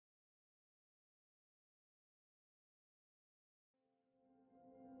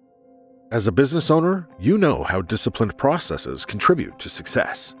As a business owner, you know how disciplined processes contribute to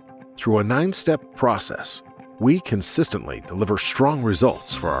success. Through a 9-step process, we consistently deliver strong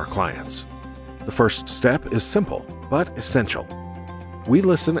results for our clients. The first step is simple, but essential. We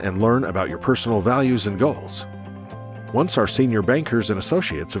listen and learn about your personal values and goals. Once our senior bankers and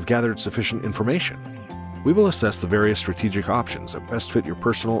associates have gathered sufficient information, we will assess the various strategic options that best fit your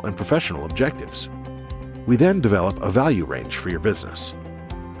personal and professional objectives. We then develop a value range for your business.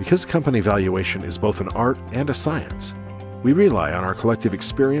 Because company valuation is both an art and a science, we rely on our collective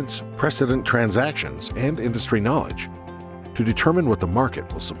experience, precedent transactions, and industry knowledge to determine what the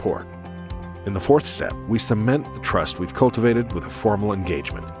market will support. In the fourth step, we cement the trust we've cultivated with a formal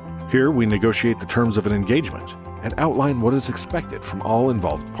engagement. Here, we negotiate the terms of an engagement and outline what is expected from all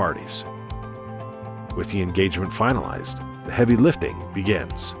involved parties. With the engagement finalized, the heavy lifting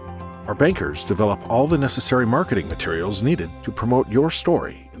begins. Our bankers develop all the necessary marketing materials needed to promote your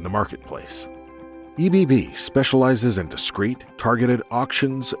story in the marketplace. EBB specializes in discrete, targeted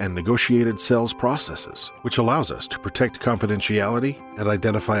auctions and negotiated sales processes, which allows us to protect confidentiality and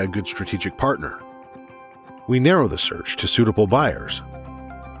identify a good strategic partner. We narrow the search to suitable buyers.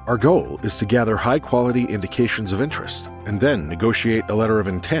 Our goal is to gather high-quality indications of interest and then negotiate a letter of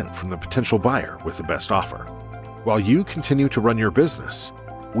intent from the potential buyer with the best offer. While you continue to run your business,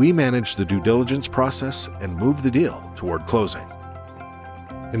 we manage the due diligence process and move the deal toward closing.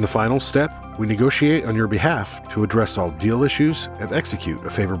 In the final step, we negotiate on your behalf to address all deal issues and execute a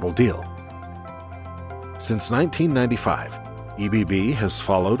favorable deal. Since 1995, EBB has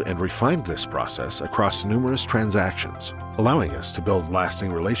followed and refined this process across numerous transactions, allowing us to build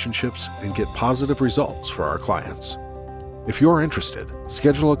lasting relationships and get positive results for our clients. If you're interested,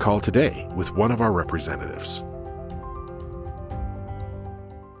 schedule a call today with one of our representatives.